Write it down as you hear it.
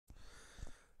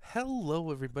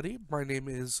Hello, everybody. My name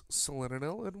is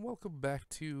Selenanel, and welcome back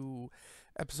to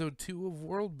episode 2 of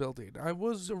Worldbuilding. I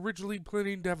was originally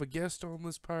planning to have a guest on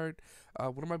this part,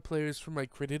 one of my players from my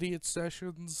Crit Idiot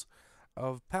sessions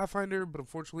of Pathfinder, but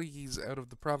unfortunately he's out of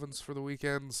the province for the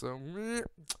weekend, so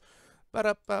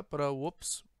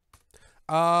whoops.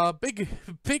 Big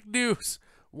big news.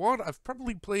 One, I've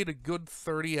probably played a good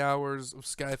 30 hours of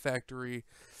Skyfactory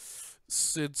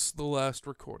since the last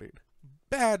recording.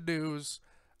 Bad news.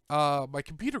 My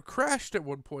computer crashed at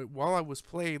one point while I was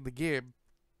playing the game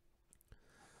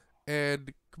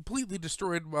and completely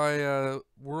destroyed my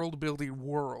world building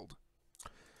world.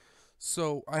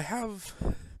 So I have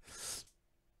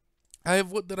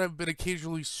one that I've been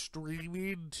occasionally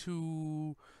streaming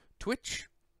to Twitch,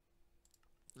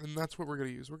 and that's what we're gonna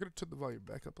use. We're gonna turn the volume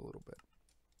back up a little bit.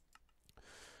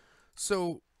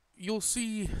 So you'll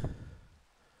see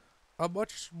a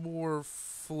much more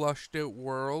flushed out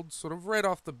world, sort of right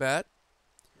off the bat.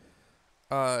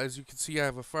 As you can see, I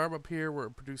have a farm up here where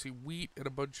I'm producing wheat and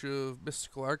a bunch of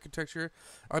mystical architecture.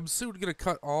 I'm soon going to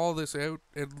cut all this out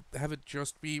and have it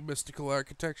just be mystical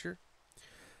architecture.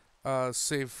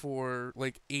 Save for,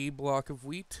 like, a block of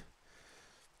wheat.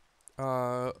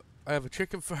 I have a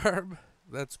chicken farm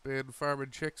that's been farming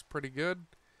chicks pretty good.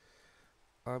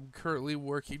 I'm currently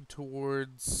working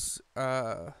towards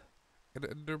an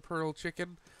ender pearl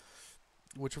chicken,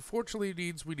 which unfortunately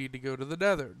means we need to go to the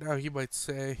nether. Now you might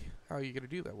say, how are you going to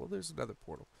do that? Well, there's another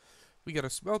portal. We got a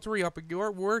smeltery up and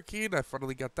working. I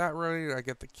finally got that right. I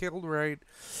got the kiln right.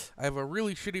 I have a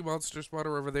really shitty monster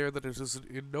spawner over there that is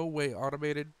in no way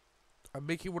automated. I'm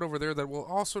making one over there that will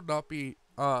also not be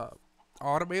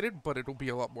automated, but it'll be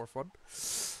a lot more fun.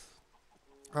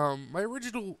 I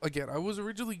was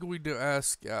originally going to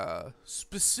ask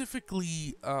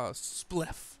specifically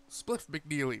Spliff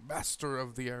McNeely, Master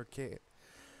of the Arcade,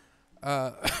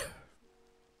 uh,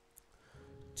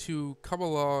 to come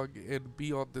along and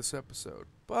be on this episode,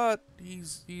 but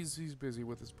he's busy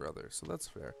with his brother, so that's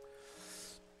fair.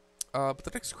 But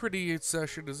the next Crit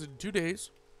session is in 2 days,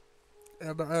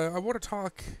 and I want to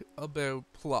talk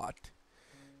about plot,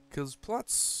 because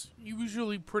plot's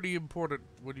usually pretty important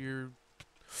when you're...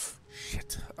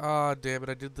 Shit. Ah, damn it,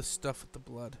 I did the stuff with the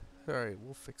blood. Alright,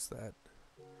 we'll fix that.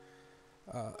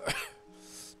 I'm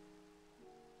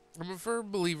a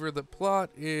firm believer that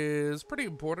plot is pretty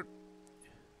important.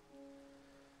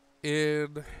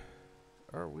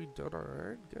 Are we done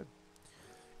alright? Good.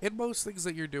 In most things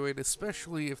that you're doing,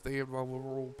 especially if they involve a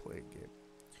role-playing game.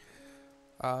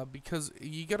 Because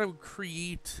you gotta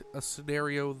create a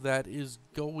scenario that is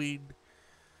going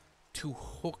to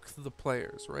hook the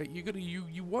players, right?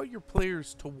 You want your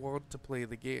players to want to play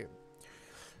the game.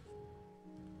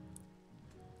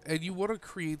 And you want to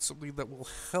create something that will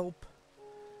help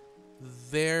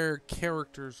their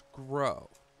characters grow.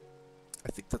 I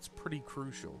think that's pretty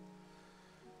crucial.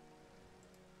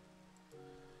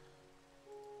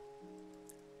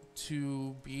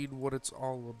 To being what it's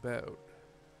all about.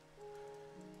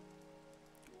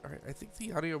 Alright, I think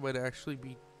the audio might actually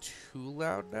be too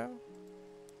loud now.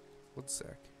 One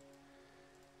sec.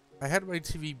 I had my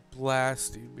TV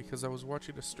blasting because I was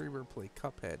watching a streamer play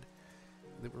Cuphead.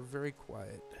 They were very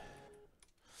quiet.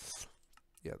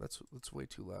 Yeah, that's way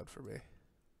too loud for me.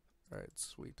 Alright,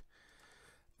 sweet.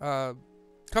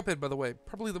 Cuphead, by the way,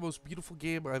 probably the most beautiful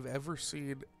game I've ever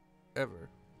seen, ever.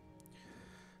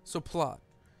 So plot.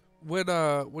 When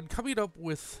coming up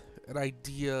with an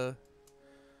idea,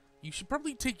 you should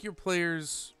probably take your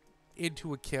players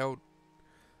into account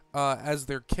as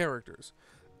their characters.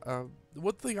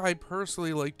 One thing I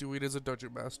personally like doing as a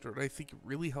dungeon master, and I think it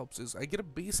really helps, is I get a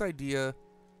base idea.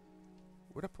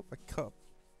 Where'd I put my cup?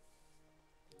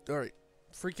 Alright,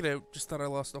 freaking out. Just thought I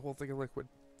lost the whole thing of liquid.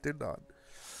 Did not.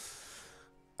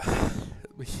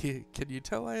 Can you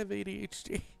tell I have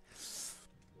ADHD?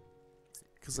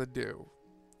 Because I do.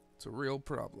 It's a real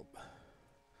problem.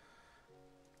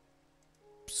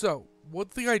 So, one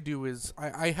thing I do is,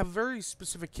 I have very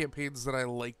specific campaigns that I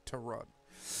like to run.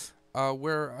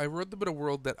 Where I run them in a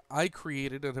world that I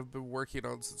created and have been working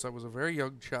on since I was a very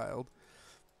young child.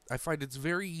 I find it's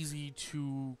very easy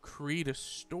to create a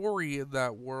story in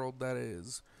that world that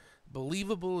is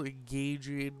believable,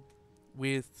 engaging,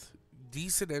 with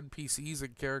decent NPCs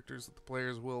and characters that the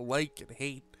players will like and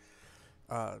hate.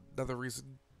 Another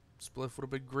reason Spliff would have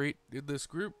been great in this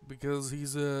group, because he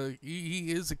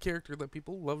is a character that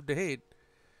people love to hate.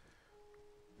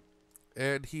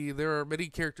 And there are many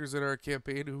characters in our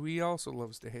campaign who he also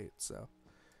loves to hate, so.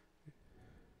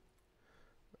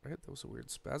 Alright, that was a weird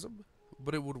spasm,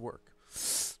 but it would work.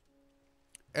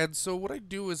 And so what I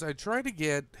do is I try to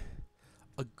get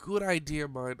a good idea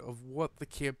in mind of what the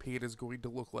campaign is going to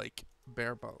look like,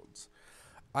 bare bones.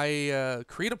 I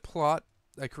create a plot,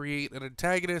 I create an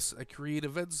antagonist, I create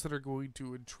events that are going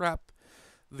to entrap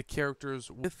the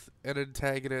characters with an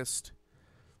antagonist,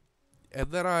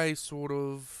 and then I sort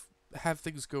of have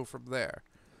things go from there.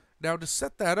 Now, to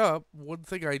set that up, one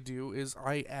thing I do is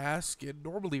I ask and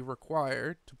normally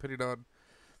require, depending on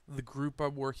the group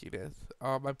I'm working with,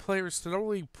 my players to not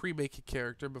only pre-make a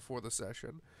character before the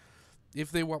session. If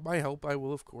they want my help, I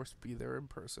will of course be there in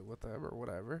person with them or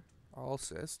whatever. I'll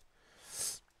assist.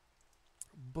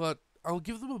 But I'll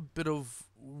give them a bit of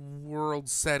world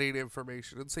setting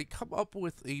information and say, come up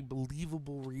with a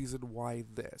believable reason why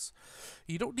this.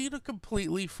 You don't need a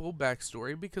completely full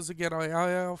backstory because, again,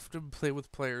 I often play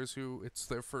with players who it's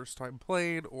their first time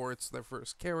playing, or it's their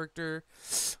first character,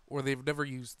 or they've never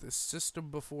used this system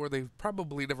before. They've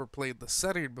probably never played the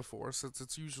setting before, since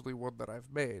it's usually one that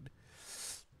I've made.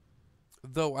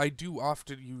 Though I do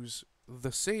often use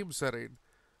the same setting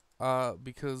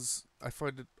because I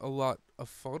find it a lot of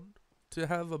fun to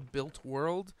have a built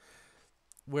world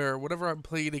where whenever I'm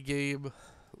playing a game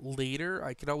later,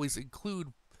 I can always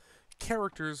include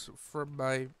characters from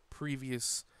my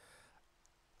previous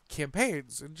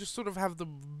campaigns and just sort of have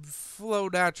them flow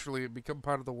naturally and become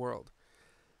part of the world.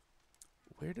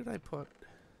 Where did I put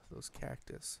those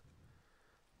cactus?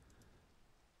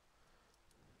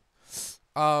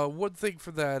 One thing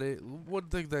for that, one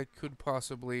thing that could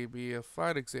possibly be a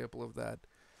fine example of that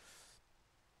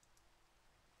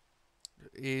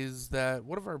is that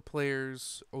one of our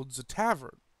players owns a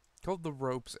tavern called the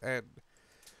Rope's End.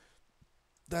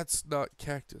 That's not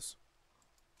cactus.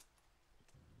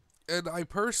 And I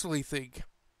personally think,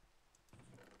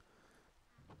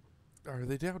 are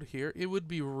they down here? It would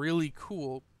be really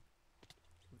cool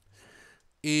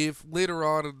if later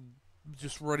on,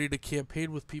 just running a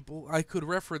campaign with people, I could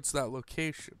reference that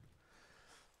location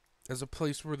as a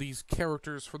place where these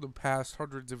characters from the past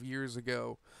hundreds of years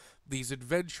ago, these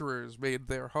adventurers, made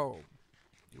their home.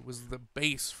 It was the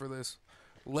base for this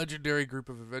legendary group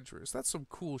of adventurers. That's some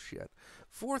cool shit.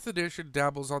 4th edition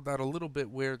dabbles on that a little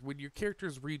bit, where when your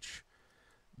characters reach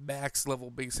max level,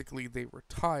 basically they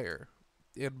retire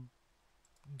and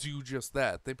do just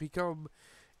that. They become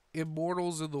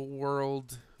immortals in the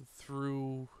world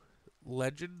through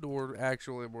legend or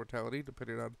actual immortality,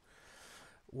 depending on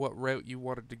what route you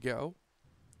wanted to go.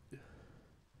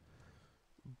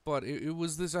 But it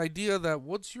was this idea that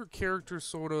once your characters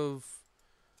sort of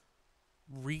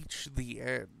reach the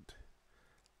end,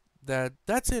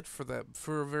 that's it for them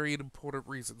for a very important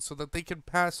reason, so that they can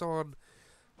pass on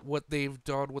what they've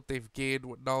done, what they've gained,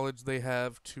 what knowledge they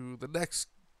have to the next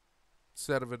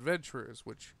set of adventurers,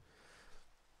 which,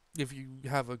 if you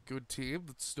have a good team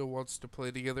that still wants to play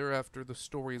together after the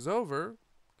story's over,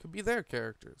 could be their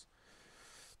characters.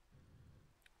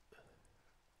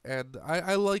 And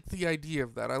I like the idea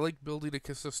of that. I like building a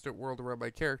consistent world around my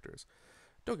characters.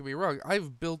 Don't get me wrong,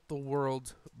 I've built the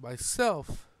world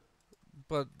myself,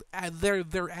 but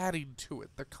they're adding to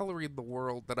it. They're coloring the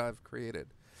world that I've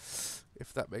created,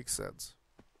 if that makes sense.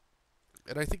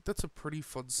 And I think that's a pretty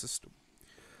fun system.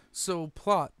 So,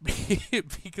 plot,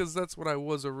 because that's what I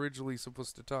was originally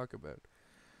supposed to talk about.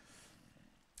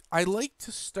 I like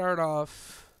to start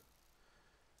off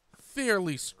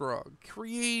fairly strong.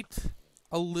 Create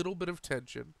a little bit of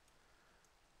tension.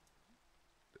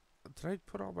 Did I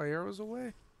put all my arrows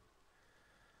away?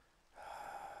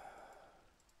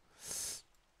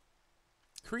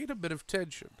 Create a bit of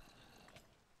tension.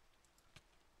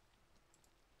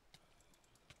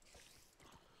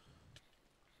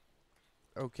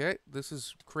 Okay, this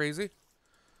is crazy.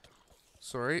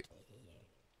 Sorry.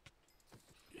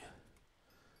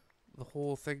 The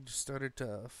whole thing just started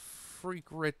to freak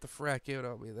right the frack out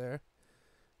on me there.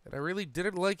 And I really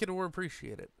didn't like it or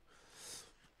appreciate it.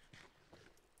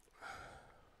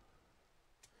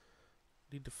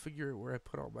 Need to figure out where I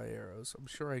put all my arrows. I'm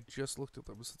sure I just looked at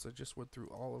them since I just went through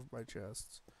all of my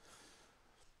chests.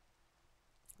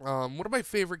 One of my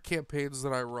favorite campaigns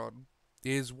that I run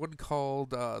is one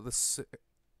called I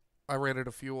ran out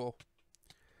of fuel.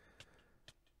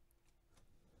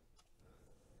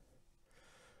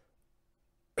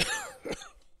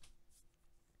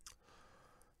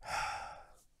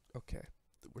 Okay,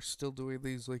 we're still doing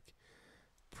these like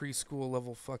preschool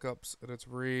level fuck ups, and it's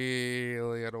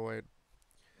really annoying.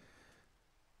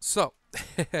 So,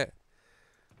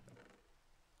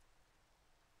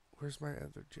 where's my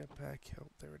other jetpack? Oh,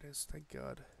 there it is. Thank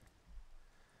God.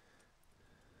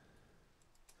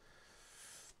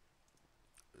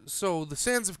 So, the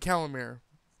Sands of Calamere,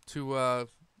 to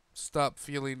stop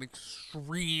feeling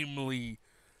extremely,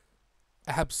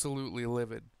 absolutely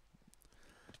livid.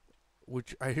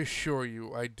 which I assure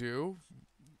you I do,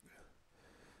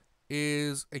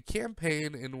 is a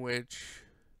campaign in which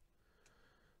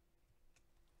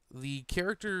the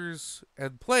characters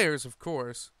and players, of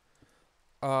course,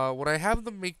 when I have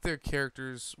them make their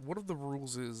characters, one of the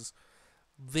rules is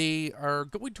they are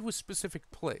going to a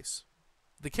specific place.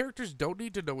 The characters don't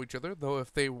need to know each other, though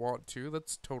if they want to,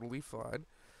 that's totally fine.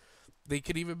 They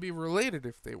can even be related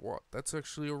if they want. That's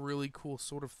actually a really cool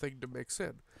sort of thing to mix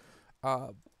in. Uh,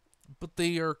 but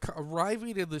they are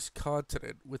arriving in this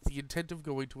continent with the intent of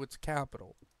going to its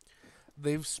capital.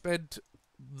 They've spent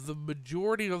the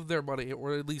majority of their money,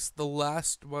 or at least the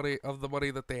last money of the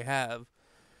money that they have,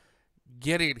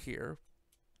 getting here.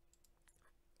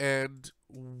 And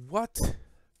what?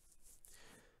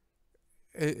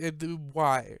 And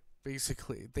why?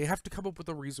 Basically, they have to come up with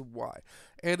a reason why.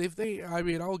 And if they, I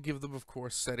mean, I'll give them, of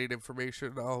course, setting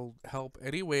information. I'll help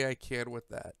any way I can with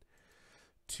that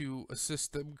to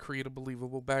assist them create a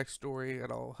believable backstory,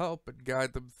 and I'll help and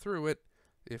guide them through it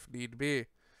if need be.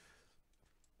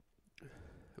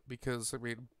 Because, I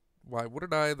mean, why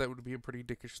wouldn't I? That would be a pretty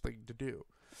dickish thing to do.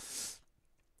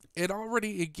 And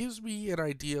already, it gives me an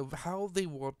idea of how they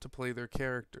want to play their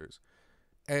characters.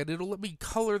 And it'll let me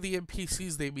color the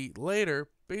NPCs they meet later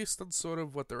based on sort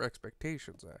of what their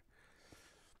expectations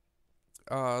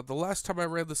are. The last time I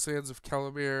ran the Sands of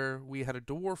Calamir, we had a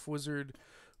dwarf wizard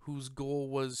whose goal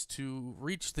was to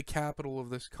reach the capital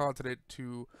of this continent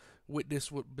to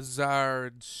witness what bizarre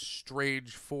and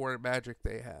strange foreign magic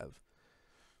they have.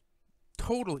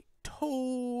 Totally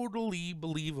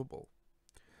believable.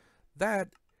 That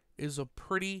is a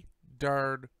pretty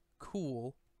darn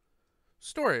cool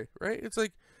story, right? It's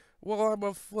like, well, I'm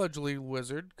a fledgling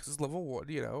wizard because level 1,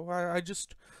 you know. I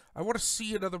want to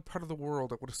see another part of the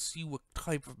world. I want to see what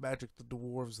type of magic the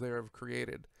dwarves there have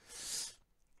created.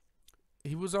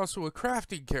 He was also a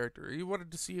crafting character. He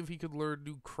wanted to see if he could learn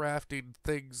new crafting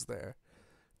things there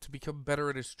to become better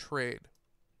at his trade.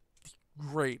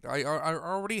 Great. I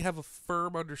already have a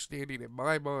firm understanding in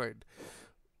my mind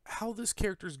how this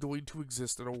character is going to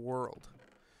exist in a world.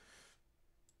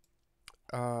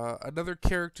 Another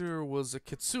character was a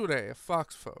kitsune, a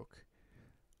foxfolk.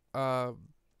 And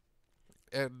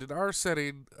in our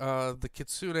setting, the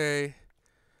kitsune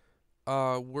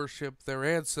worship their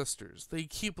ancestors. They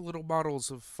keep little models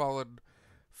of fallen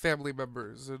family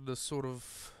members in a sort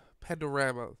of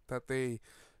panorama that they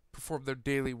perform their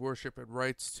daily worship and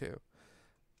rites to,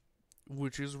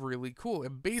 which is really cool.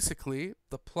 And basically,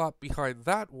 the plot behind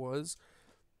that was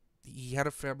he had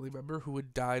a family member who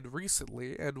had died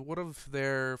recently, and one of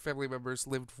their family members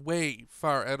lived way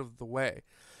far out of the way.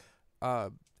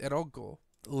 An uncle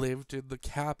lived in the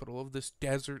capital of this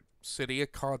desert city a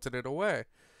continent away,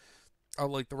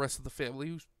 unlike the rest of the family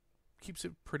who keeps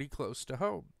it pretty close to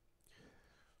home.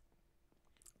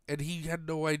 And he had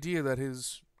no idea that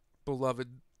his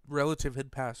beloved relative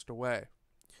had passed away.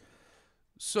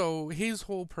 So his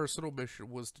whole personal mission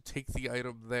was to take the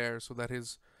item there so that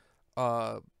his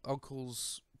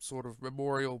uncle's sort of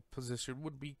memorial position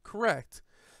would be correct.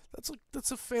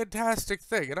 That's a fantastic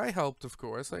thing, and I helped, of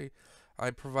course. I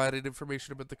provided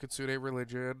information about the Kitsune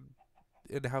religion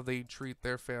and how they treat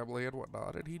their family and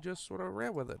whatnot, and he just sort of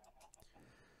ran with it.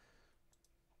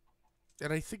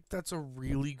 And I think that's a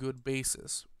really good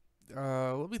basis.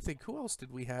 Let me think. Who else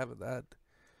did we have in that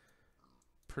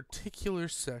particular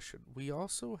session? We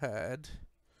also had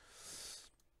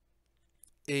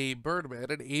a Birdman,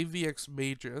 an AVX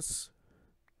Magus,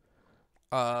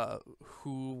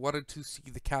 who wanted to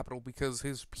see the capital because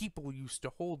his people used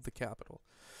to hold the capital.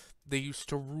 They used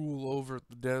to rule over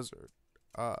the desert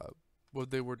when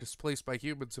they were displaced by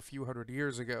humans a few hundred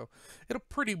years ago in a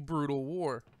pretty brutal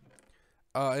war.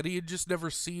 And he had just never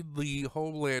seen the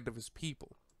homeland of his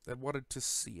people and wanted to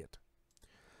see it.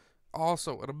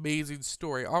 Also, an amazing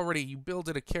story. Already, you build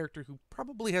in a character who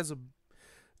probably has a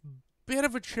bit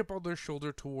of a chip on their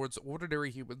shoulder towards ordinary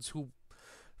humans who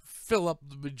fill up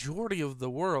the majority of the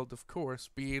world, of course,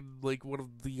 being like one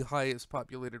of the highest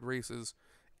populated races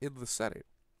in the setting.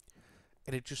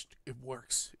 And it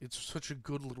works. It's such a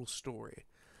good little story.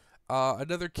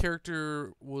 Another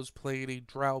character was playing a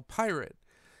drow pirate,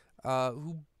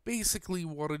 who basically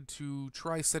wanted to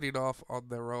try setting off on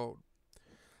their own.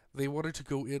 They wanted to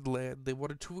go inland. They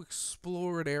wanted to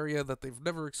explore an area that they've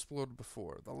never explored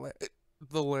before,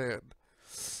 the land.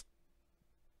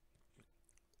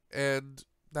 And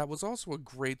that was also a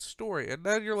great story. And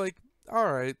then you're like,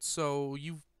 alright, so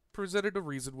you've presented a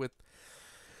reason with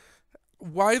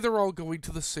why they're all going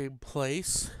to the same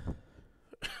place.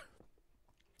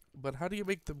 But how do you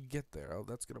make them get there? Oh,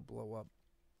 that's going to blow up.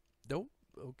 Nope.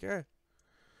 Okay.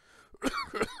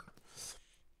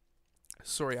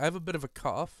 Sorry, I have a bit of a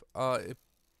cough. It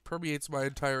permeates my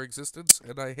entire existence,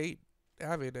 and I hate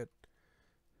having it.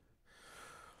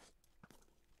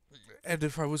 And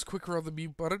if I was quicker on the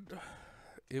mute button,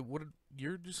 it wouldn't.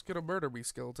 You're just gonna murder me,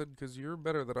 skeleton, because you're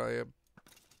better than I am.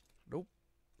 Nope.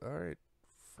 Alright.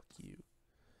 Fuck you.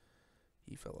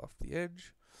 He fell off the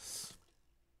edge.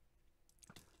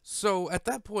 So at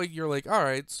that point, you're like,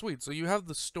 alright, sweet. So you have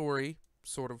the story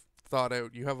sort of thought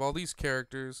out. You have all these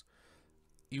characters.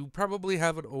 You probably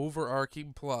have an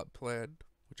overarching plot plan,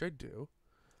 which I do.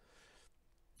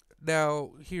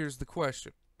 Now, here's the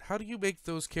question. How do you make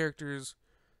those characters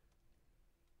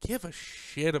give a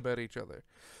shit about each other?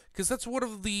 Because that's one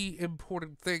of the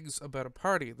important things about a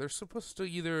party. They're supposed to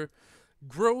either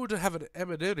grow to have an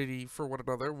enmity for one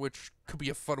another, which could be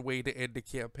a fun way to end a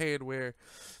campaign where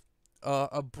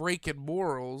a break in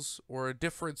morals or a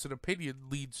difference in opinion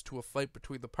leads to a fight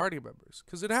between the party members.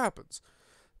 Because it happens.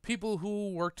 People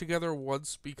who work together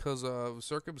once because of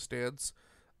circumstance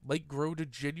might grow to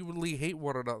genuinely hate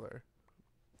one another.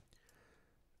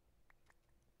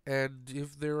 And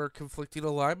if there are conflicting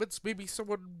alignments, maybe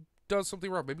someone does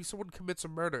something wrong. Maybe someone commits a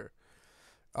murder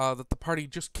that the party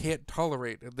just can't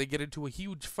tolerate, and they get into a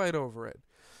huge fight over it.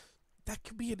 That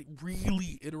could be a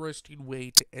really interesting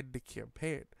way to end a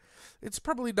campaign. It's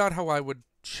probably not how I would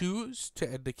choose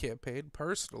to end a campaign,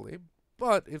 personally,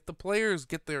 but if the players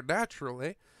get there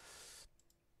naturally,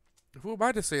 who am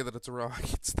I to say that it's wrong?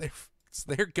 It's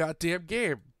their goddamn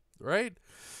game, right?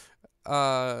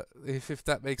 If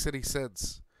that makes any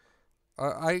sense.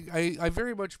 I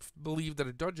very much believe that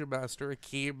a dungeon master, a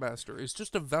game master, is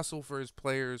just a vessel for his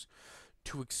players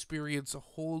to experience a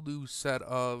whole new set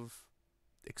of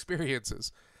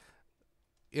experiences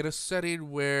in a setting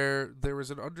where there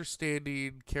is an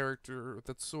understanding character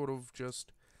that sort of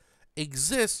just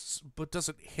exists but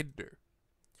doesn't hinder.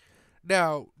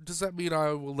 Now, does that mean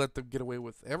I will let them get away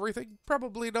with everything?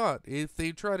 Probably not. If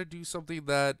they try to do something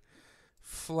that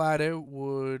flat out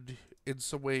would in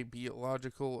some way be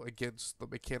illogical against the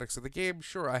mechanics of the game,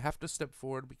 sure, I have to step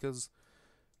forward because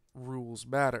rules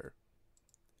matter.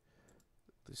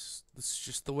 This is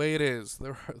just the way it is.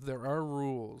 There are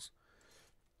rules.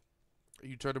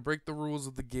 You try to break the rules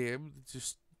of the game,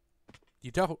 just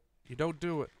you don't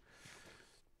do it.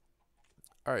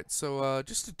 All right, so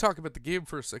just to talk about the game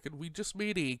for a second, we just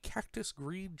made a cactus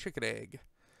green chicken egg.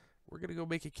 We're gonna go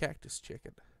make a cactus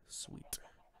chicken. Sweet.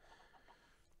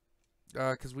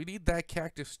 Because we need that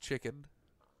cactus chicken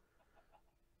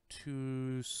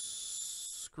to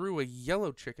screw a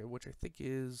yellow chicken, which I think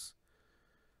is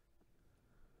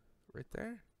right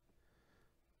there.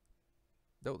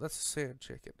 No, that's a sand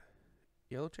chicken.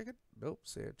 Yellow chicken? Nope,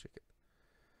 sand chicken.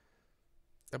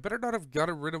 I better not have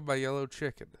gotten rid of my yellow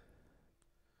chicken.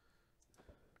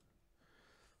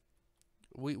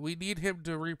 We need him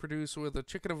to reproduce with a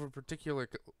chicken of a particular...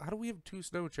 How do we have two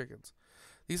snow chickens?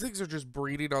 These things are just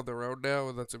breeding on their own now,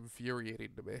 and that's infuriating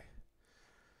to me.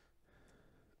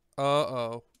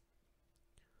 Uh-oh.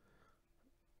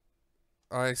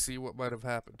 I see what might have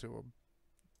happened to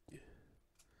him.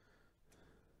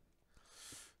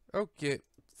 Okay,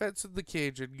 fencing the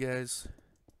cage in, guys.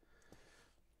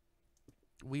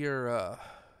 We are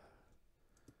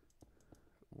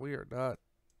not...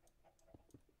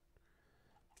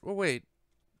 Oh, wait.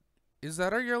 Is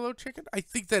that our yellow chicken? I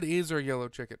think that is our yellow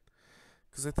chicken.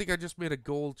 Because I think I just made a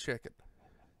gold chicken.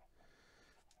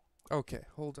 Okay,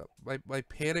 hold up. My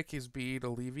panic is being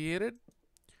alleviated.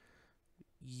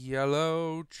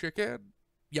 Yellow chicken.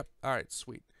 Yep, alright,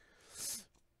 sweet.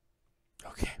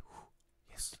 Okay,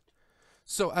 yes.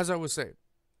 So, as I was saying,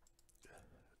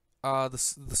 the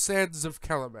sands of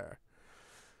Calamar.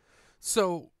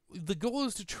 So, the goal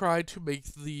is to try to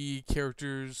make the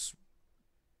characters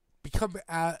become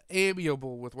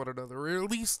amiable with one another, or at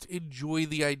least enjoy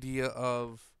the idea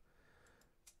of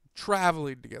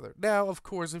traveling together. Now, of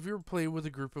course, if you're playing with a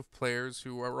group of players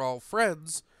who are all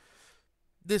friends,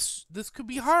 this could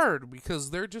be hard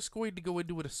because they're just going to go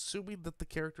into it assuming that the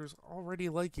characters already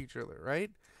like each other,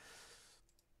 right?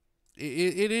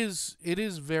 It is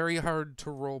very hard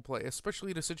to roleplay, especially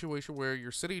in a situation where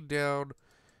you're sitting down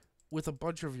with a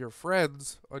bunch of your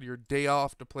friends on your day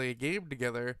off to play a game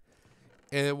together,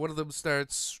 and one of them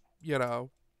starts,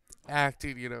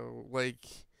 acting, like,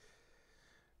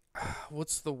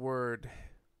 what's the word?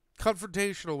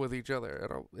 Confrontational with each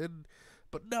other.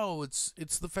 But no, it's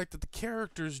the fact that the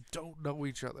characters don't know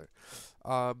each other.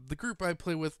 The group I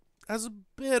play with has a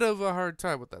bit of a hard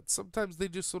time with that. Sometimes they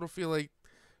just sort of feel like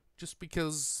just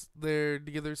because they're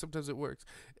together, sometimes it works.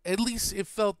 At least it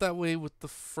felt that way with the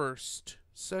first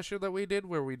session that we did,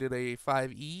 where we did a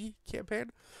 5e campaign.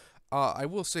 I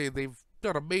will say they've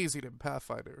done amazing in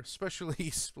Pathfinder,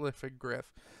 especially Spliff and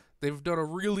Griff. They've done a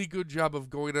really good job of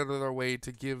going out of their way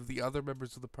to give the other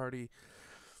members of the party,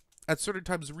 at certain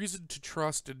times, reason to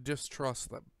trust and distrust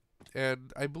them.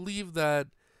 And I believe that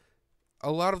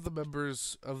a lot of the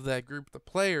members of that group, the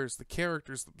players, the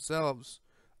characters themselves,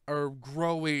 are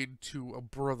growing to a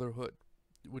brotherhood,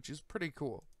 which is pretty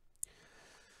cool.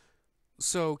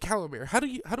 So, Calamir, how do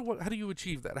you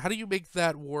achieve that? How do you make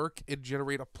that work and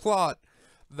generate a plot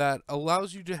that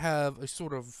allows you to have a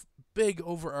sort of big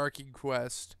overarching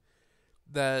quest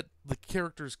that the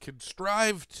characters can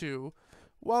strive to,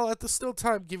 while at the still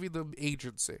time giving them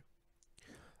agency?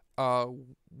 Uh,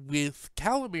 with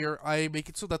Calamir, I make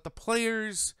it so that the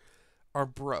players are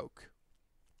broke.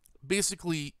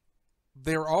 Basically,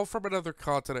 they're all from another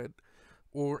continent,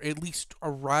 or at least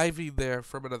arriving there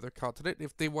from another continent.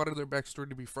 If they wanted their backstory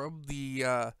to be from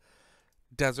the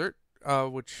desert,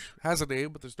 which has a name,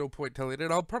 but there's no point telling it.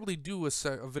 I'll probably do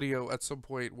a video at some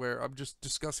point where I'm just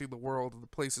discussing the world and the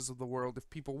places of the world if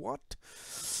people want.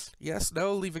 Yes,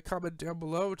 no, leave a comment down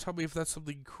below. Tell me if that's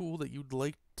something cool that you'd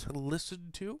like to listen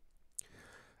to.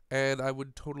 And I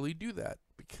would totally do that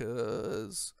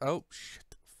because... Oh,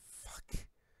 shit. Fuck.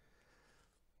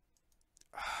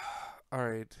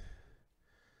 Alright.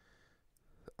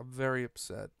 I'm very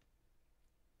upset.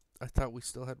 I thought we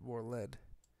still had more lead.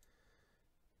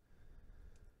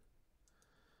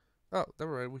 Oh,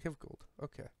 never mind. We have gold.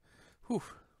 Okay. Whew.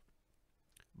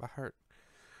 My heart.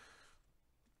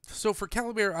 So for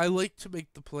Calamir, I like to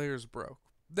make the players broke.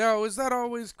 Now, is that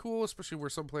always cool? Especially where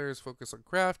some players focus on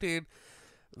crafting.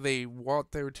 They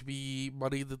want there to be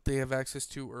money that they have access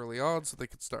to early on so they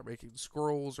can start making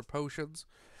scrolls or potions.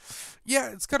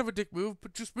 Yeah, it's kind of a dick move,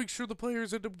 but just make sure the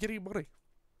players end up getting money.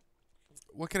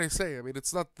 What can I say? I mean,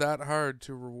 it's not that hard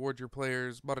to reward your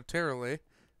players monetarily,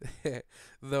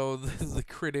 though the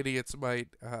crit idiots might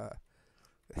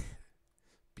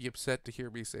be upset to hear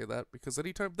me say that, because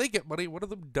anytime they get money, one of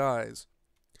them dies,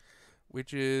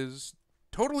 which is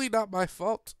totally not my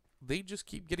fault. They just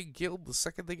keep getting killed the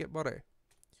second they get money.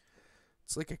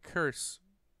 It's like a curse.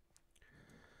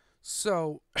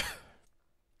 So,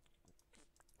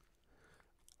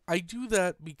 I do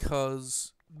that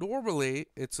because normally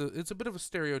it's a bit of a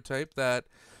stereotype that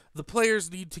the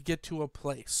players need to get to a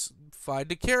place,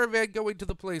 find a caravan going to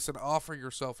the place, and offer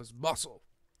yourself as muscle,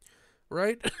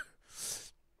 right?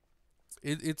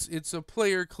 It's a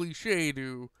player cliche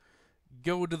to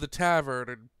go into the tavern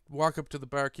and walk up to the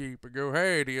barkeep and go,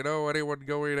 "Hey, do you know anyone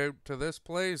going out to this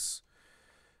place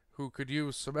who could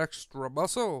use some extra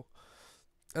muscle?"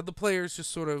 And the players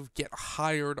just sort of get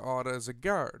hired on as a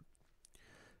guard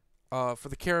for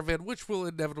the caravan, which will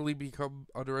inevitably become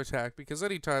under attack, because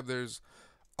anytime there's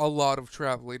a lot of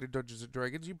traveling in Dungeons &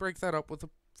 Dragons, you break that up with a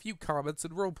few comments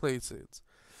and roleplay scenes.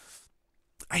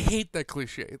 I hate that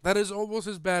cliche. That is almost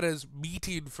as bad as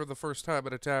meeting for the first time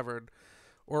at a tavern,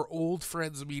 or old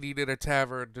friends meeting in a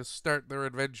tavern to start their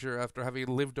adventure after having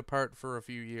lived apart for a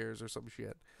few years or some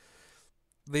shit.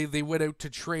 They went out to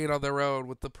train on their own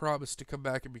with the promise to come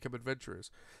back and become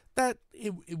adventurers.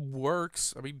 It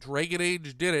works. I mean, Dragon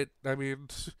Age did it. I mean,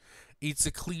 it's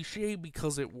a cliche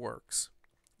because it works.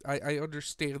 I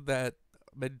understand that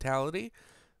mentality.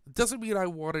 It doesn't mean I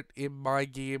want it in my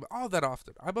game all that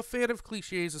often. I'm a fan of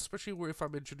cliches, especially if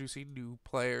I'm introducing new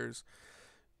players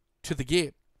to the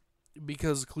game,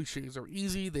 because cliches are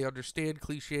easy. They understand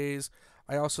cliches.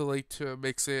 I also like to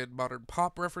mix in modern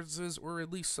pop references, or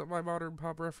at least semi-modern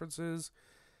pop references.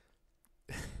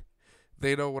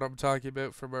 They know what I'm talking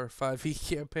about from our 5e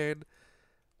campaign.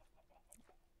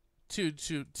 To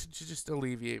just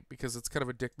alleviate, because it's kind of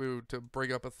a dick move to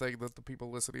bring up a thing that the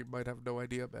people listening might have no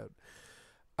idea about.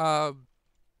 A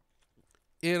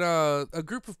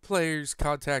group of players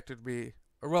contacted me,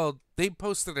 or well, they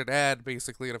posted an ad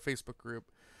basically in a Facebook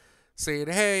group saying,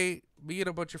 "Hey, me and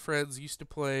a bunch of friends used to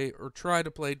play or try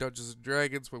to play Dungeons and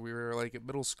Dragons when we were like in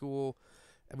middle school,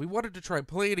 and we wanted to try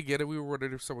playing again, and we were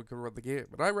wondering if someone could run the game."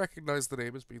 And I recognized the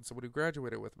name as being someone who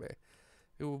graduated with me,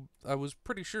 who I was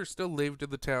pretty sure still lived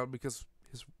in the town because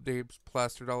his name's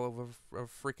plastered all over a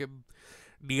freaking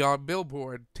neon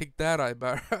billboard. Take that,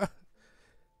 Ibarra.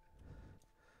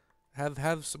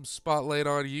 Have some spotlight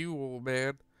on you, old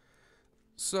man.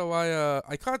 So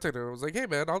I contacted him. I was like, "Hey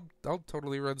man, I'll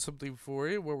totally run something for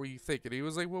you. What were you thinking?" He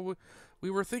was like, "Well,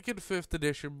 we were thinking 5th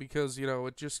edition because, you know,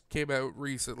 it just came out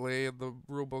recently and the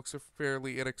rule books are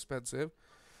fairly inexpensive."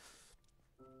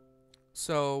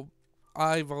 So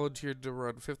I volunteered to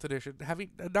run 5th edition,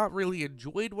 having not really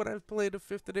enjoyed what I've played of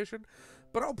 5th edition,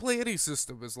 but I'll play any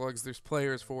system as long as there's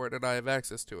players for it and I have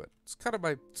access to it. It's kind of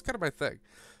my thing.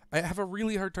 I have a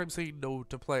really hard time saying no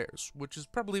to players, which is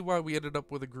probably why we ended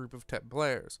up with a group of 10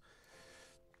 players.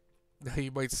 Now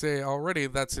you might say already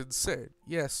that's insane.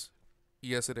 Yes,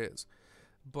 yes it is.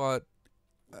 But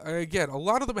again, a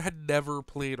lot of them had never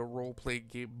played a role playing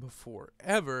game before,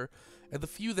 ever, and the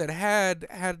few that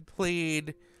had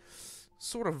played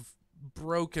sort of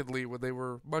brokenly when they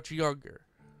were much younger.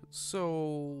 So,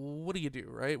 what do,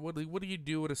 right? What do you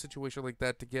do in a situation like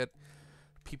that to get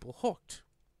people hooked?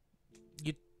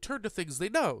 You turn to things they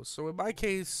know. So, in my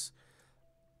case,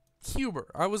 humor.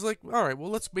 I was like, all right,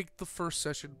 well, let's make the first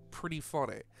session pretty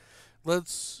funny.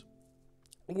 Let's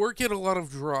work in a lot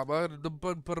of drama,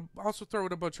 but also throw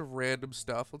in a bunch of random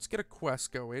stuff. Let's get a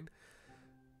quest going.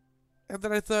 And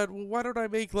then I thought, well, why don't I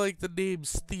make like the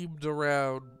names themed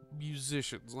around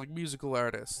musicians, like musical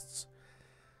artists?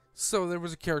 So there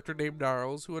was a character named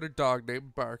Gnarls who had a dog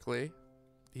named Barkley.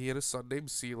 He had a son named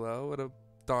CeeLo and a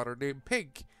daughter named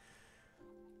Pink.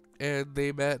 And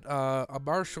they met a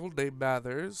marshal named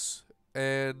Mathers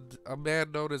and a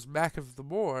man known as Mac of the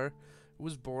Moor who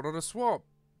was born on a swamp.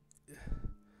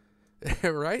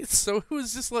 Right? So it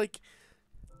was just like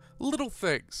little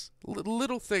things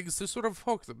to sort of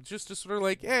hook them, just to sort of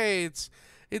like, hey, it's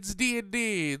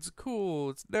D&D, it's cool,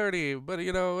 it's nerdy, but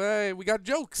hey, we got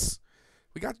jokes.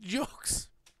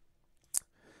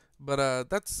 But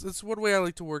that's one way I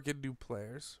like to work in new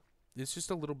players. It's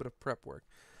just a little bit of prep work.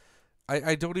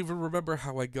 I don't even remember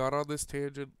how I got on this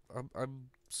tangent. I'm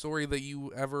sorry that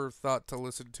you ever thought to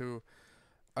listen to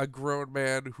a grown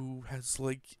man who has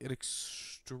like an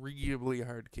extremely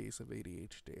hard case of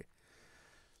ADHD.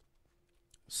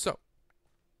 So,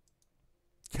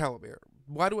 Calamir.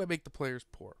 Why do I make the players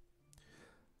poor?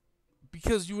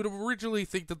 Because you would originally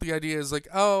think that the idea is like,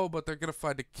 oh, but they're going to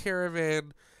find a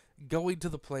caravan going to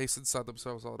the place and sell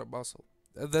themselves on a muscle.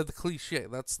 And then the cliche.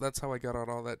 That's how I got on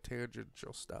all that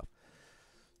tangential stuff.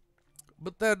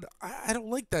 But then, I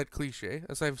don't like that cliche.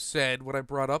 As I've said when I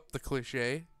brought up the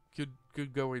cliche.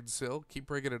 Good going, Sil. Keep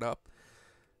bringing it up.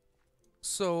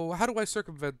 So, how do I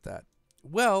circumvent that?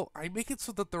 Well, I make it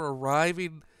so that they're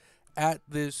arriving at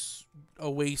this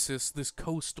oasis, this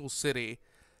coastal city,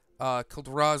 called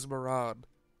Razmaran,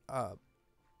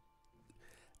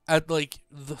 at like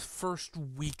the first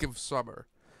week of summer.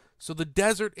 So the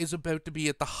desert is about to be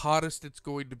at the hottest it's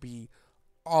going to be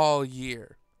all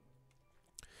year.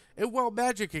 And while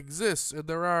magic exists, and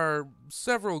there are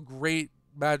several great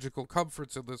magical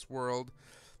comforts in this world,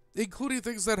 including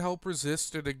things that help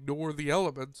resist and ignore the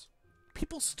elements,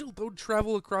 people still don't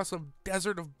travel across a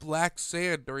desert of black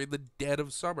sand during the dead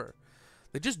of summer.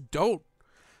 They just don't.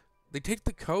 They take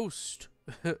the coast.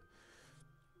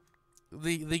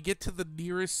 They get to the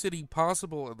nearest city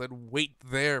possible and then wait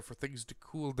there for things to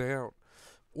cool down.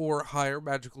 Or hire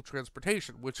magical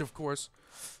transportation, which of course...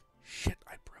 Shit,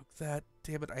 I broke that.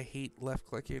 Damn it, I hate left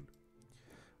clicking.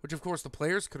 Which of course the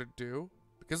players couldn't do,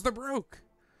 because they're broke.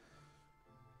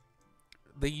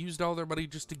 They used all their money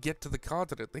just to get to the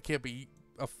continent. They can't be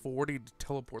affording to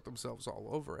teleport themselves all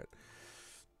over it.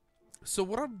 So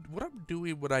what I'm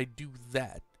doing when I do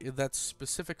that, in that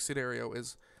specific scenario,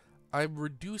 is I'm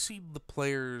reducing the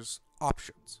players'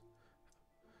 options.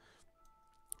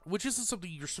 Which isn't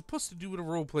something you're supposed to do in a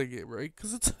role-playing game, right?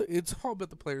 Because it's all about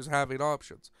the players having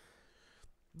options.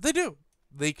 They do.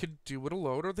 They could do it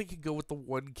alone, or they could go with the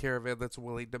one caravan that's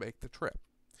willing to make the trip.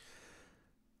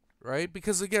 Right?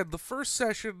 Because, again, the first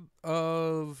session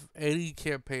of any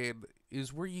campaign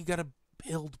is where you gotta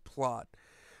build plot.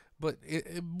 But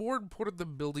more important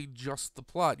than building just the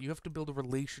plot, you have to build a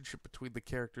relationship between the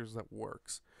characters that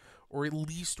works. Or at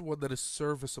least one that is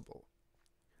serviceable.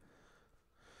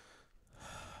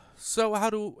 So how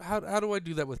do I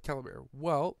do that with Calamir?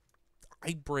 Well,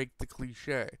 I break the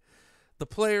cliche. The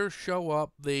players show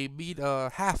up, they meet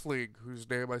a halfling whose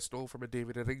name I stole from a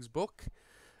David Eddings book,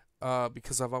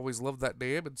 because I've always loved that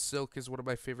name, and Silk is one of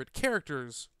my favorite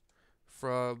characters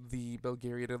from the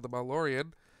Belgarian and the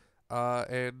Malorian,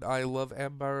 and I love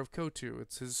Ambar of Kotu.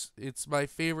 It's my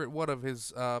favorite one of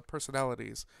his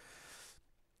personalities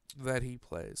that he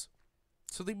plays.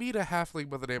 So they meet a halfling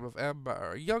by the name of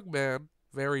Ambar, a young man,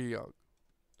 very young,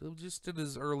 just in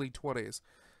his early 20s,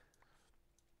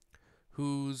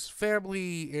 whose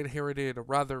family inherited a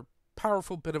rather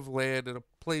powerful bit of land in a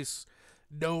place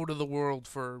known in the world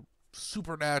for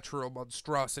supernatural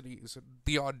monstrosities and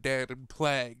the undead and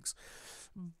plagues.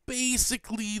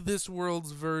 Basically, this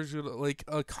world's version, like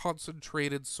a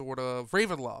concentrated sort of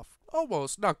Ravenloft.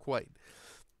 Almost, not quite.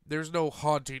 There's no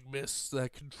haunting mist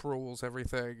that controls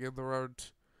everything, and there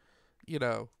aren't,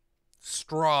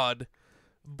 Strahd.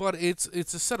 But it's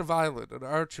a set of island, an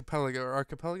archipelago.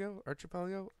 I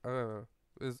don't know,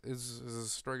 is a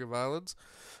string of islands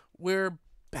where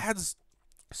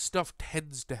stuff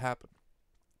tends to happen.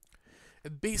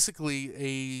 And basically,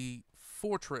 a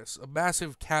fortress, a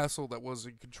massive castle that was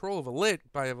in control of a lich,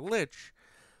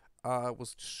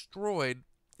 was destroyed,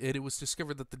 and it was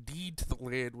discovered that the deed to the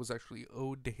land was actually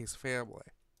owed to his family,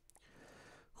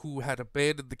 who had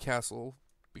abandoned the castle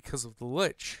because of the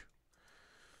lich.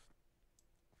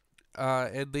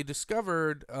 And they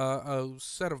discovered a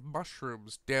set of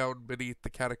mushrooms down beneath the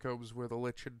catacombs where the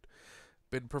lich had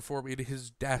been performing his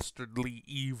dastardly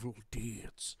evil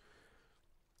deeds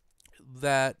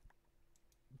that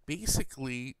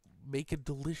basically make a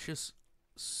delicious,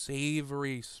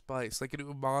 savory spice, like an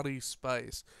umami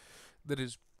spice, that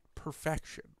is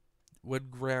perfection when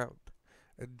ground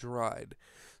and dried.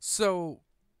 So,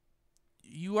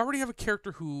 you already have a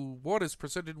character who, one, is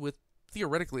presented with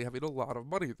theoretically having a lot of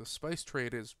money. The spice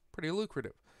trade is pretty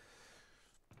lucrative.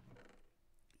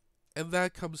 And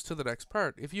that comes to the next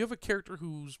part. If you have a character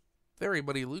who's very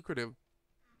money lucrative,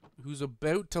 who's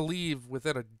about to leave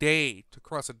within a day to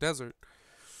cross a desert,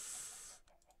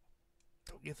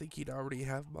 don't you think he'd already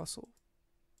have muscle?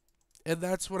 And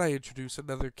that's when I introduce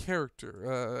another character,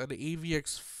 an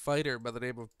AVX fighter by the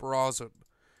name of Brazen,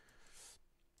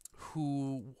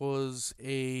 who was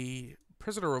a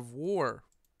prisoner of war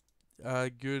a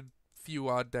good few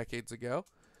odd decades ago,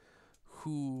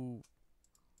 who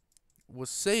was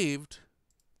saved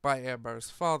by Ambar's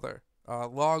father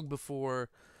long before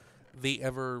they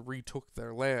ever retook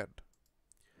their land.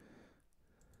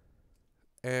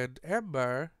 And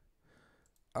Ambar,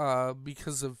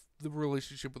 because of the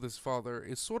relationship with his father,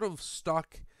 is sort of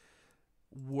stuck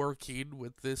working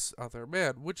with this other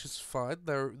man, which is fine.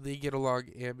 They get along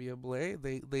amiably.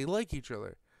 They like each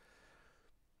other.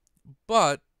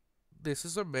 But this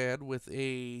is a man with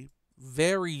a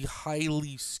very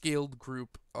highly skilled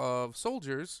group of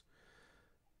soldiers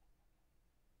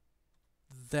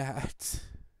that...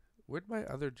 Where'd my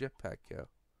other jetpack go?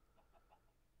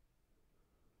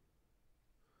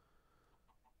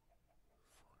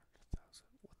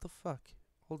 What the fuck?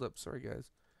 Hold up, sorry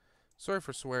guys. Sorry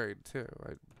for swearing too.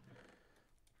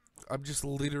 I'm just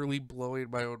literally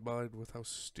blowing my own mind with how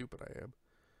stupid I am.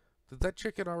 Did that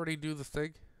chicken already do the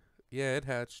thing? Yeah, it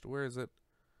hatched. Where is it?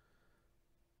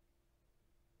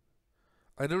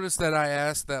 I noticed that I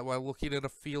asked that while looking at a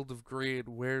field of green.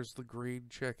 Where's the green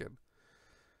chicken?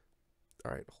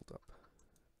 Alright, hold up.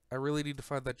 I really need to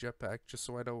find that jetpack just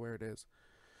so I know where it is.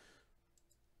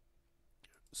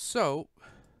 So,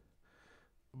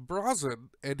 Brazen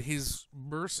and his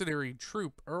mercenary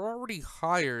troop are already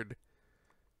hired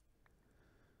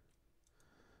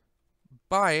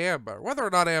by Ambar. Whether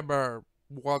or not Ambar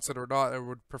wants it or not, and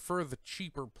would prefer the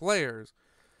cheaper players,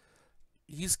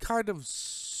 he's kind of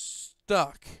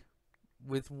stuck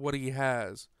with what he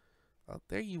has. Oh,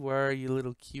 there you are, you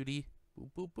little cutie.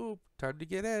 Boop, boop, boop. Time to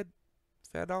get in.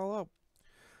 Fed all up.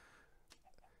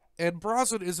 And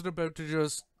Brazen isn't about to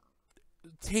just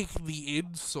take the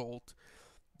insult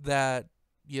that,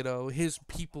 you know, his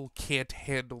people can't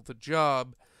handle the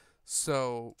job,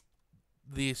 so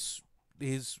his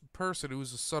person,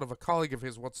 who's a son of a colleague of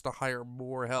his, wants to hire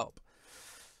more help.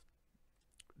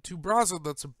 To Brazen,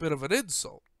 that's a bit of an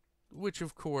insult, which,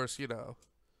 of course, you know,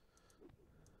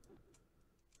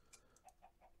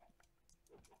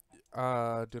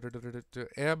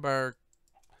 Ambar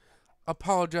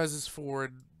apologizes for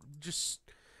and just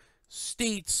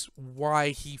states why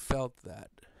he felt that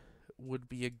would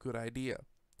be a good idea.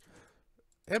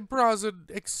 And Brazen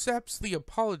accepts the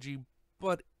apology,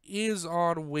 but is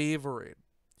unwavering.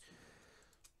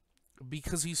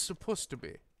 Because he's supposed to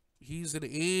be. He's an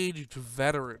aged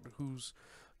veteran who's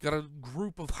got a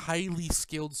group of highly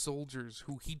skilled soldiers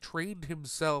who he trained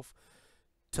himself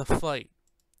to fight.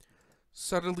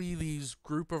 Suddenly, these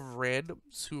group of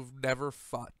randoms who've never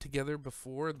fought together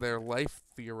before in their life,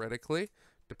 theoretically,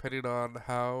 depending on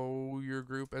how your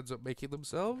group ends up making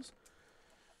themselves,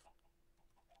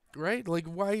 right? Like,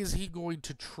 why is he going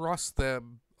to trust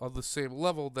them on the same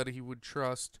level that he would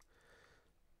trust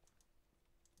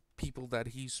people that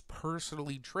he's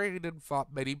personally trained and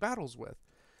fought many battles with?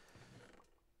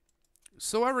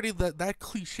 So already that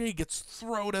cliche gets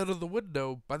thrown out of the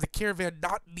window by the caravan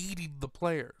not needing the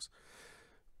players.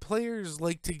 Players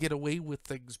like to get away with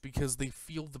things because they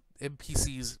feel the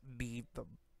NPCs need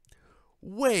them.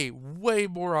 Way, way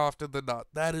more often than not,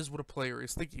 that is what a player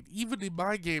is thinking. Even in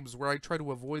my games where I try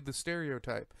to avoid the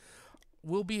stereotype,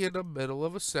 we'll be in the middle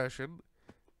of a session,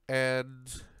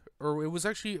 or it was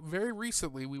actually very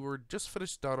recently, we were just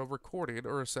finished on a recording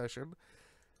or a session,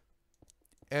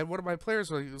 and one of my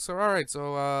players was like, so alright,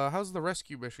 so how's the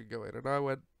rescue mission going? And I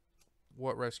went,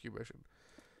 what rescue mission?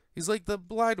 He's like the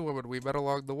blind woman we met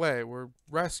along the way. We're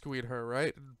rescuing her,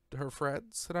 right? And her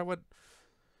friends. And I went,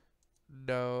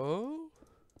 no.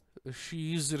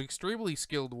 She's an extremely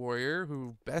skilled warrior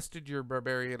who bested your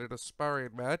barbarian in a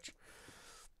sparring match,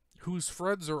 whose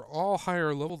friends are all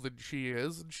higher level than she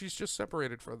is, and she's just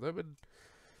separated from them. And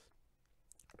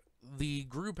the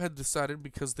group had decided,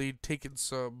 because they'd taken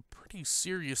some pretty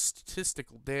serious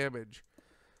statistical damage,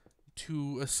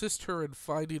 to assist her in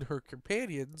finding her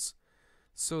companions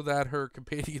so that her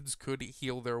companions could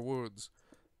heal their wounds,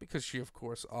 because she, of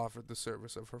course, offered the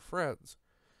service of her friends.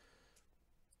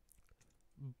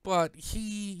 But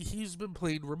he's been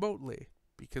playing remotely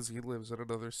because he lives in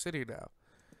another city now.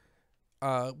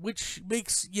 Which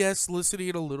makes, yes,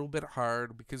 listening a little bit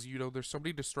hard because, there's so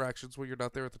many distractions when you're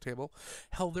not there at the table.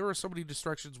 Hell, there are so many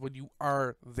distractions when you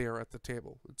are there at the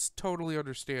table. It's totally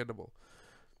understandable.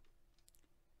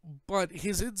 But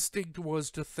his instinct was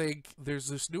to think, there's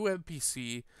this new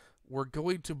NPC, we're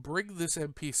going to bring this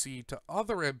NPC to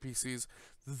other NPCs.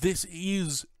 This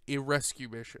is a rescue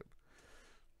mission.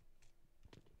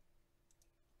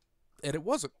 And it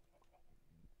wasn't.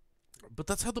 But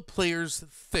that's how the players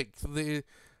think.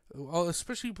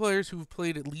 Especially players who've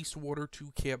played at least one or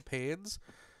two campaigns,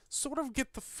 sort of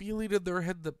get the feeling in their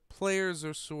head that players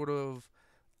are sort of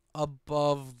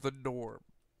above the norm.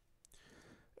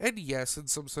 And yes, in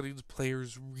some settings,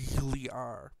 players really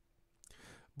are.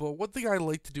 But one thing I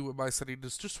like to do in my setting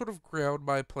is just sort of ground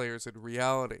my players in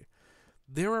reality.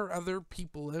 There are other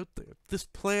people out there. This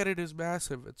planet is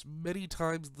massive. It's many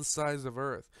times the size of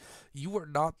Earth. You are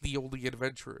not the only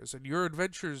adventurers, and your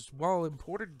adventures, while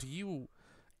important to you,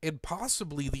 and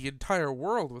possibly the entire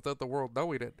world without the world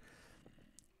knowing it,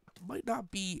 might not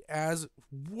be as...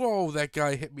 Whoa, that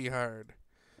guy hit me hard.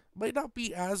 Might not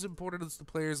be as important as the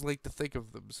players like to think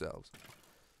of themselves.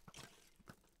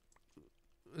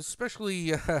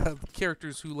 Especially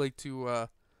characters who like to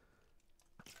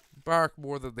bark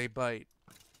more than they bite.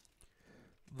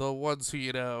 The ones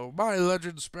who, my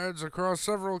legend spans across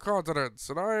several continents,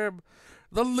 and I am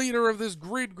the leader of this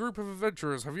great group of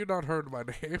adventurers. Have you not heard my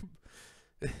name?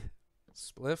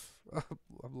 Spliff?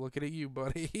 I'm looking at you,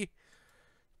 buddy.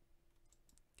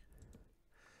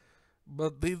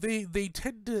 But they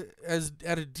tend to, as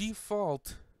at a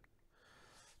default,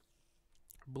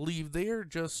 believe they are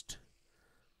just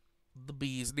the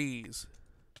bee's knees.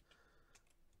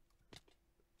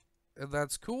 And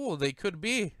that's cool. They could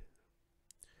be.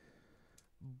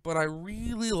 But I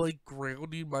really like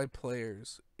grounding my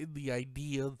players in the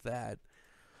idea that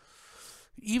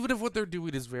even if what they're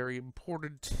doing is very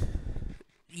important,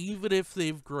 even if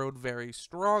they've grown very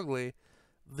strongly,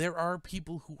 there are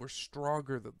people who are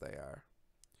stronger than they are.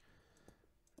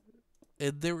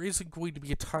 And there isn't going to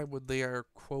be a time when they are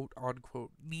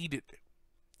quote-unquote needed.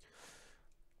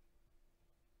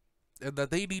 And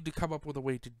that they need to come up with a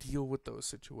way to deal with those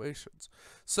situations.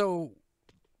 So,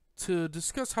 to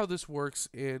discuss how this works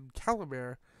in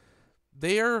Calamare,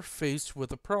 they are faced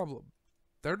with a problem.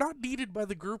 They're not needed by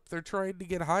the group they're trying to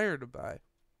get hired by.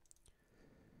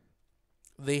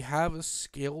 They have a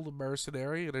skilled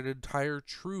mercenary and an entire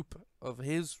troop of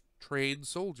his trained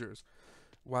soldiers.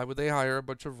 Why would they hire a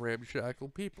bunch of ramshackle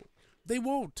people? They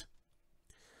won't.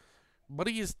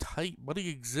 Money is tight. Money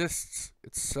exists.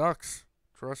 It sucks.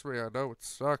 Trust me, I know it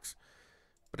sucks.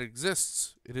 But it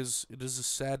exists. It is a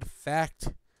sad fact.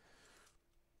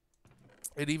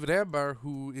 And even Ambar,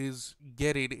 who is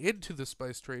getting into the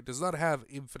spice trade, does not have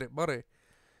infinite money.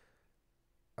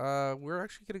 We're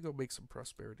actually going to go make some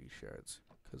prosperity shards,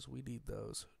 because we need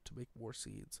those to make more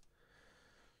seeds.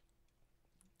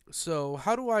 So,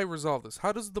 how do I resolve this?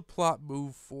 How does the plot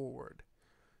move forward?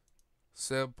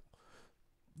 Simple.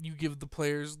 You give the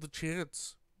players the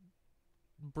chance.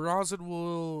 Brazen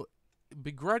will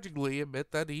begrudgingly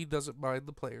admit that he doesn't mind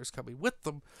the players coming with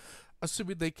them,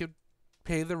 assuming they can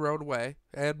pay their own way.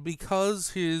 And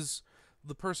because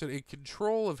the person in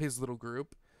control of his little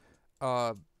group,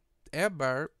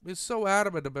 Ambar, is so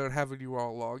adamant about having you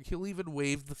all along, he'll even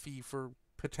waive the fee for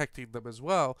protecting them as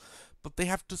well. But they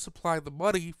have to supply the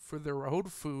money for their own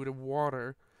food and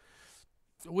water,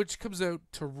 which comes out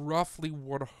to roughly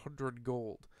 100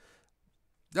 gold.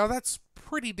 Now that's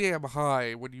pretty damn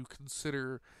high when you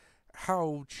consider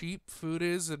how cheap food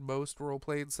is in most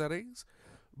role-playing settings.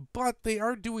 But they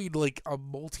are doing like a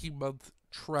multi-month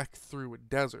trek through a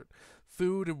desert.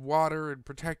 Food and water and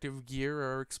protective gear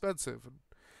are expensive. And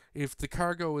if the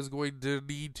cargo is going to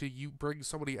need to bring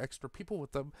so many extra people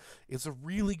with them, it's a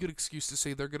really good excuse to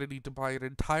say they're going to need to buy an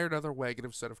entire other wagon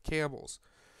instead of camels.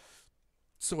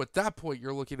 So at that point,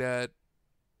 you're looking at,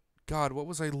 God, what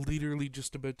was I literally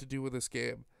just about to do in this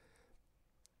game?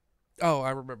 Oh,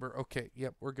 I remember. Okay,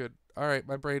 yep, we're good. All right,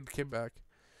 my brain came back.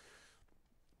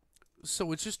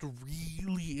 So it's just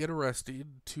really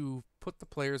interesting to put the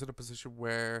players in a position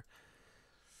where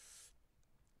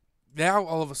now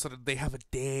all of a sudden they have a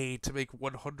day to make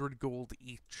 100 gold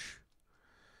each.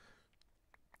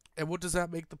 And what does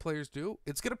that make the players do?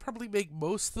 It's going to probably make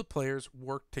most of the players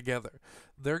work together.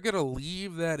 They're going to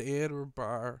leave that inn or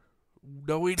bar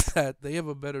knowing that they have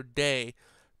a better day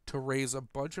to raise a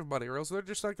bunch of money, or else they're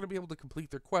just not going to be able to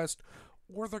complete their quest,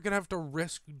 or they're going to have to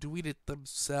risk doing it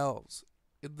themselves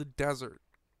in the desert,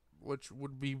 which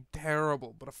would be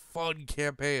terrible, but a fun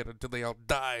campaign until they all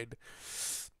died,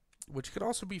 which could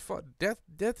also be fun.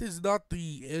 Death is not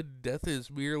the end. Death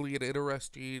is merely an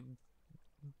interesting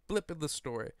blip in the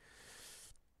story.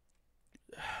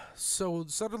 So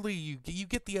suddenly you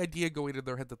get the idea going in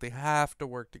their head that they have to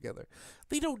work together.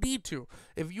 They don't need to.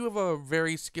 If you have a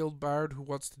very skilled bard who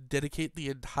wants to dedicate the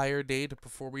entire day to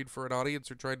performing for an audience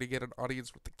or trying to get an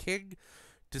audience with the king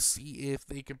to see if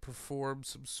they can perform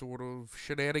some sort of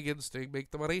shenanigans to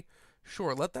make the money,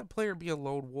 sure, let that player be a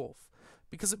lone wolf.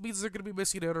 Because it means they're going to be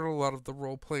missing out on a lot of the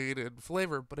role playing and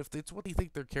flavor, but if it's what you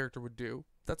think their character would do,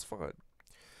 that's fine.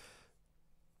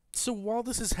 So while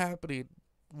this is happening,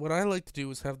 what I like to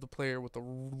do is have the player with the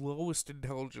lowest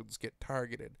intelligence get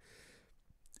targeted,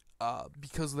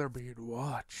 because they're being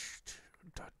watched.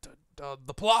 Dun, dun, dun,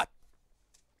 the plot,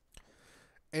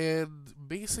 and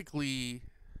basically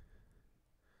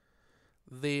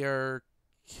they are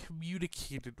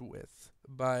communicated with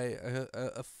by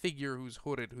a figure who's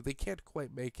hooded, who they can't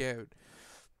quite make out.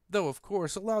 Though, of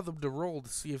course, allow them to roll to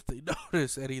see if they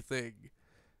notice anything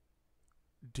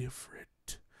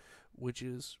different, which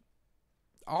is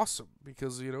awesome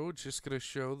because it's just going to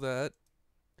show that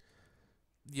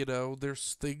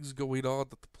there's things going on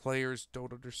that the players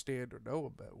don't understand or know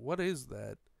about. What is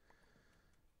that?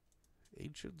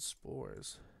 Ancient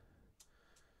spores.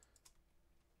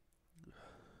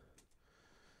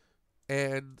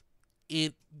 And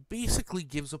it basically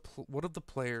gives one of the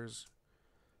players.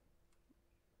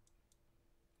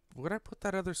 Where'd I put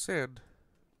that other sand?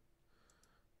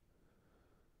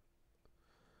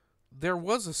 There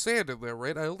was a sand in there,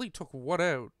 right? I only took one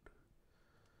out.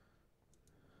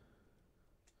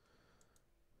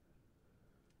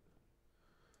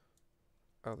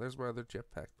 Oh, there's my other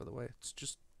jetpack, by the way. It's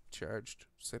just charged,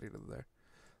 sitting in there.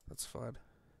 That's fine.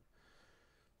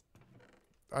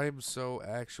 I am so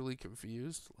actually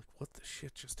confused. Like, what the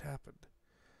shit just happened?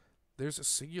 There's a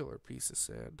singular piece of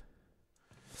sand.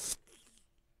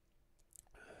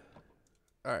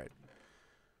 Alright.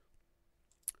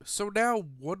 So now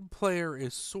one player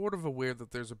is sort of aware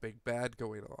that there's a big bad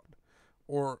going on,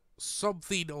 or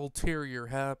something ulterior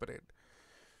happening,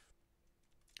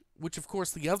 which of course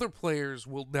the other players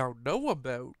will now know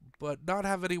about, but not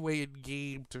have any way in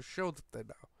game to show that they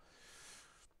know.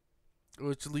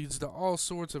 Which leads to all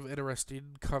sorts of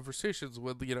interesting conversations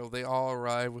when, they all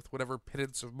arrive with whatever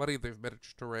pittance of money they've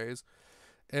managed to raise.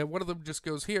 And one of them just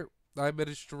goes, "Here, I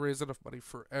managed to raise enough money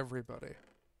for everybody."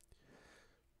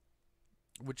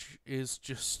 Which is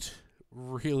just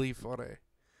really funny.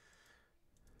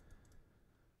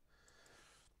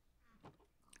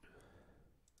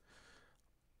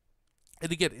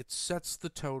 And again, it sets the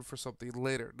tone for something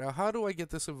later. Now, how do I get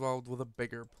this involved with a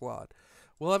bigger plot?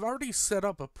 Well, I've already set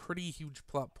up a pretty huge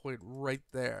plot point right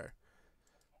there.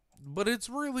 But it's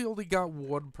really only got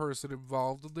one person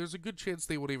involved, and there's a good chance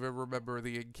they won't even remember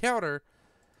the encounter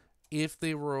if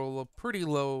they roll a pretty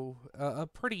low, a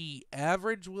pretty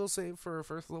average, we'll say, for a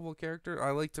first level character.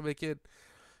 I like to make it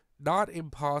not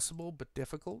impossible, but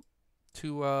difficult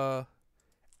to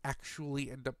actually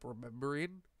end up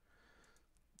remembering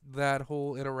that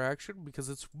whole interaction, because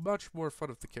it's much more fun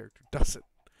if the character doesn't,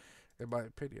 in my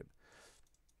opinion.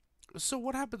 So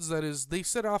what happens then is they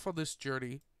set off on this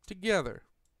journey together,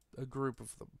 a group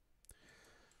of them.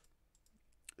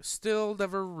 Still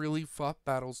never really fought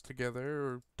battles together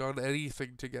or done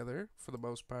anything together for the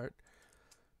most part.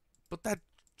 But that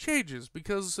changes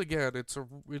because again, it's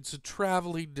a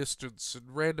traveling distance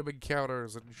and random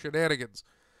encounters and shenanigans.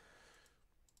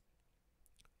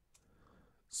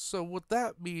 So what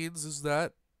that means is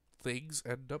that things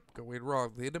end up going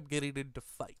wrong. They end up getting into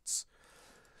fights.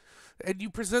 And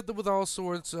you present them with all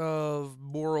sorts of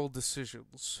moral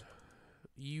decisions.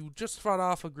 You just fought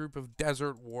off a group of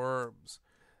desert worms.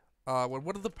 When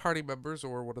one of the party members,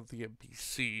 or one of the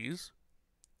NPCs,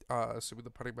 assuming the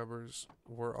party members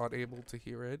were unable to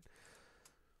hear it.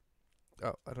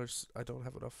 Oh, I don't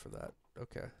have enough for that.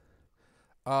 Okay.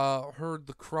 Heard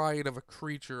the crying of a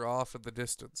creature off in the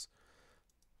distance.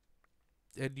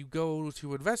 And you go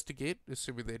to investigate,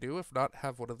 assuming they do. If not,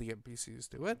 have one of the NPCs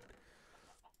do it.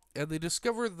 and they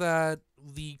discover that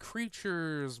the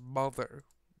creature's mother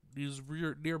is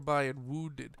nearby and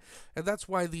wounded, and that's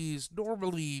why these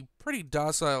normally pretty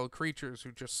docile creatures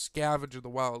who just scavenge in the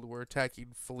wild were attacking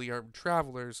fully armed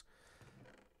travelers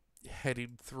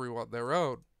heading through on their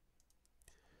own.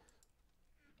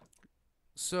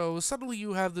 So suddenly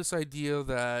you have this idea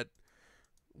that,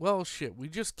 well, shit, we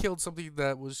just killed something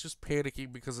that was just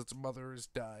panicking because its mother is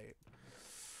dying.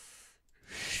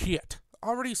 Shit.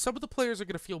 Already, some of the players are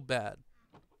going to feel bad.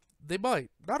 They might.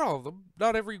 Not all of them.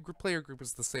 Not every player group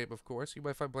is the same, of course. You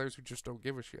might find players who just don't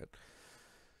give a shit.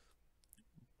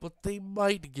 But they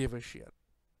might give a shit.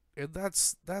 And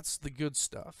that's the good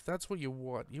stuff. That's what you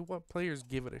want. You want players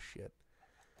giving a shit.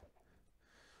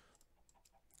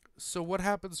 So what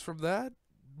happens from that?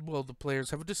 Well, the players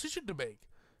have a decision to make.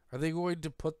 Are they going to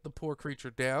put the poor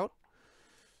creature down?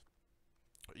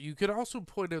 You could also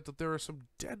point out that there are some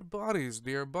dead bodies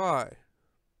nearby.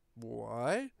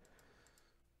 Why?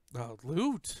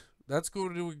 Loot. That's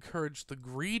going to encourage the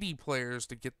greedy players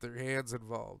to get their hands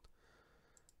involved.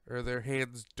 Or their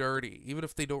hands dirty. Even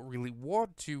if they don't really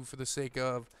want to, for the sake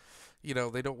of, they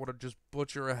don't want to just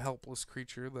butcher a helpless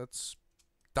creature that's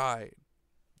dying.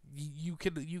 You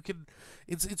can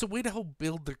it's a way to help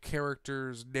build the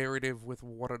character's narrative with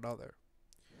one another,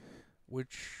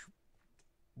 which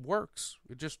works.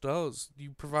 It just does.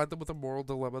 You provide them with a moral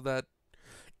dilemma that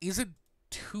isn't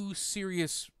too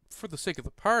serious for the sake of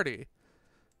the party,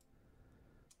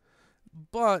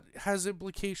 but has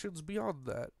implications beyond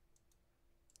that.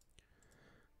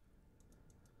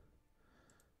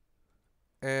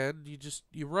 And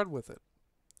you run with it.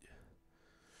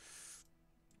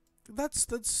 That's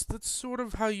sort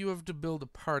of how you have to build a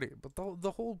party. But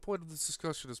the whole point of this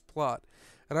discussion is plot,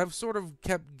 and I've sort of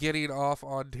kept getting off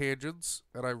on tangents,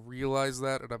 and I realize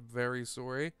that, and I'm very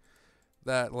sorry.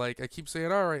 That I keep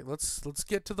saying, all right, let's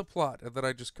get to the plot, and then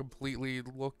I just completely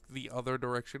look the other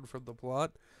direction from the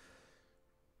plot.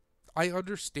 I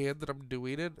understand that I'm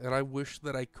doing it, and I wish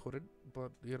that I couldn't,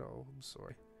 but I'm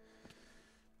sorry.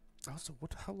 Also,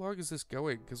 how long is this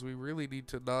going? Because we really need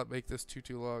to not make this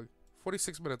too long.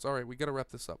 46 minutes. Alright, we gotta wrap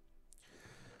this up.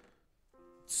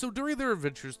 So during their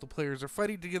adventures, the players are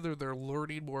fighting together, they're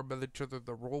learning more about each other,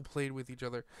 they're role-playing with each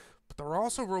other, but they're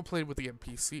also role-playing with the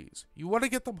NPCs. You want to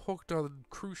get them hooked on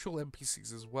crucial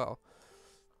NPCs as well.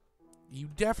 You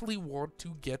definitely want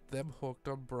to get them hooked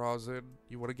on Brazen.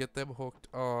 You want to get them hooked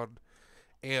on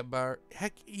Amber.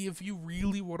 Heck, if you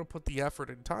really want to put the effort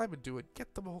and time into it,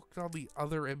 get them hooked on the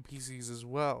other NPCs as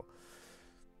well.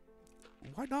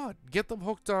 Why not? Get them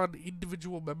hooked on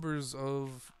individual members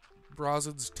of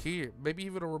Brazen's team. Maybe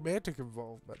even a romantic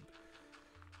involvement.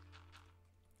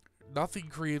 Nothing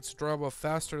creates drama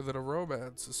faster than a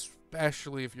romance,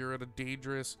 especially if you're in a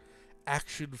dangerous,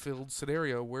 action-filled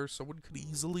scenario where someone could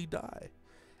easily die.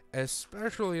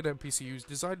 Especially an NPC who's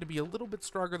designed to be a little bit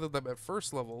stronger than them at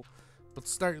first level, but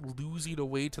start losing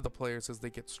away to the players as they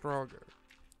get stronger.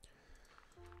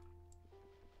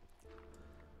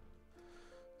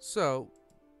 So,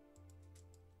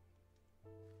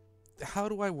 how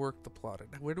do I work the plot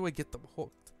and where do I get them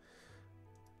hooked?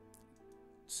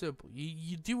 Simple.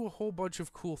 You do a whole bunch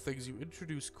of cool things. You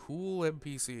introduce cool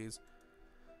NPCs.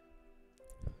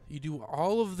 You do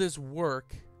all of this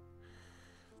work.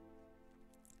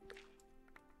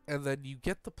 And then you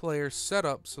get the players set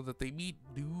up so that they meet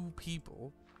new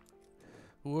people.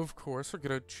 Who, of course, are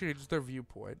going to change their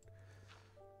viewpoint.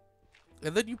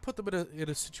 And then you put them in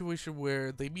a situation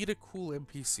where they meet a cool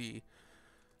NPC,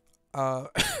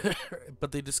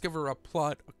 but they discover a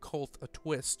plot, a cult, a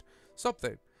twist,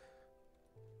 something.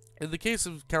 In the case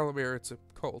of Calamere, it's a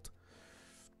cult.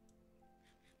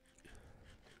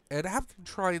 And have them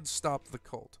try and stop the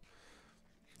cult.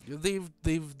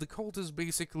 The cult has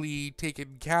basically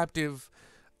taken captive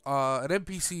an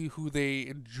NPC who they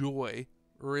enjoy,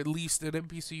 or at least an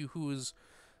NPC who is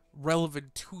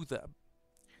relevant to them.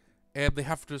 And they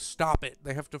have to stop it.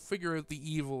 They have to figure out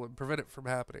the evil and prevent it from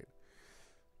happening.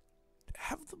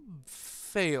 Have them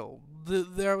fail.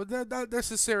 They're not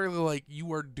necessarily like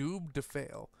you are doomed to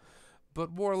fail, but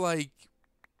more like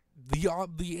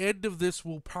the end of this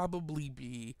will probably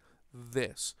be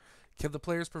this. Can the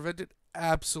players prevent it?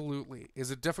 Absolutely. Is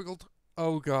it difficult?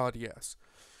 Oh god, yes.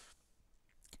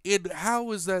 And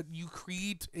how is that you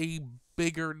create a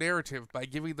bigger narrative by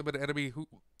giving them an enemy who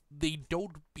they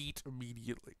don't beat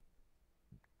immediately?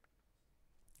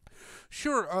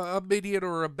 Sure, a minion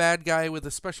or a bad guy with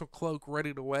a special cloak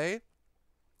running away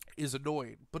is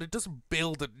annoying, but it doesn't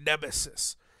build a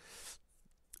nemesis.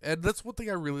 And that's one thing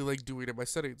I really like doing in my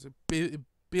settings.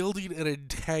 Building an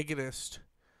antagonist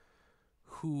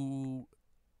who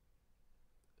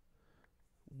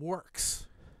works.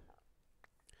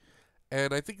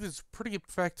 And I think this is pretty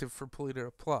effective for pulling in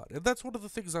a plot. And that's one of the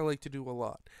things I like to do a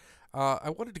lot. I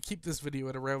wanted to keep this video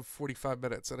at around 45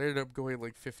 minutes, and I ended up going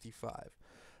like 55.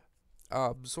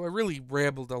 So I really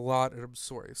rambled a lot, and I'm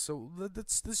sorry. So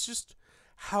that's just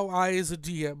how I, as a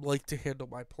DM, like to handle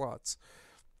my plots.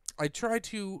 I try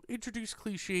to introduce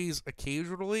cliches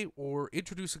occasionally, or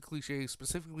introduce a cliche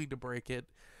specifically to break it.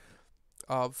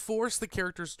 Force the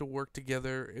characters to work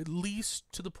together, at least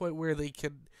to the point where they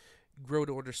can grow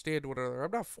to understand one another.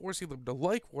 I'm not forcing them to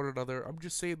like one another. I'm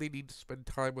just saying they need to spend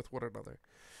time with one another.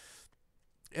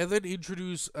 And then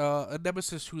introduce a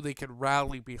nemesis who they can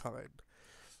rally behind.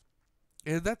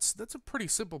 And that's a pretty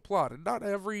simple plot. And not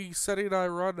every setting I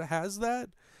run has that.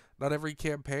 Not every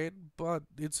campaign, but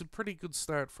it's a pretty good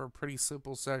start for a pretty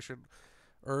simple session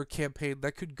or a campaign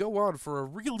that could go on for a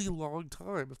really long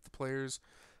time if the players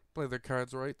play their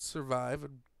cards right, survive,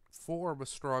 and form a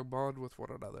strong bond with one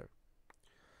another.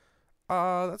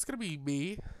 That's gonna be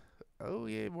me. Oh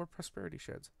yeah, more prosperity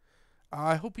sheds.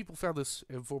 I hope people found this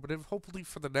informative. Hopefully,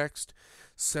 for the next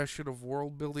session of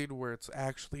world building, where it's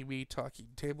actually me talking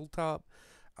tabletop,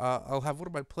 I'll have one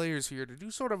of my players here to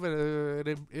do sort of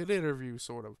an interview,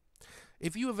 sort of.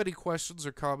 If you have any questions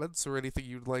or comments or anything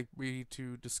you'd like me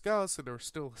to discuss and are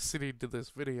still listening to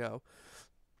this video,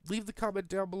 leave the comment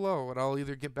down below, and I'll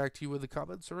either get back to you in the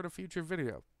comments or in a future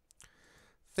video.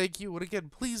 Thank you, and again,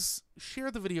 please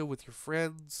share the video with your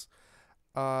friends.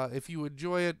 If you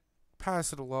enjoy it,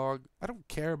 pass it along. I don't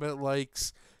care about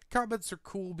likes. Comments are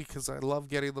cool because I love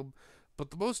getting them, but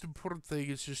the most important thing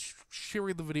is just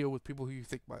sharing the video with people who you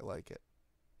think might like it.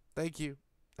 Thank you.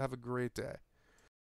 Have a great day.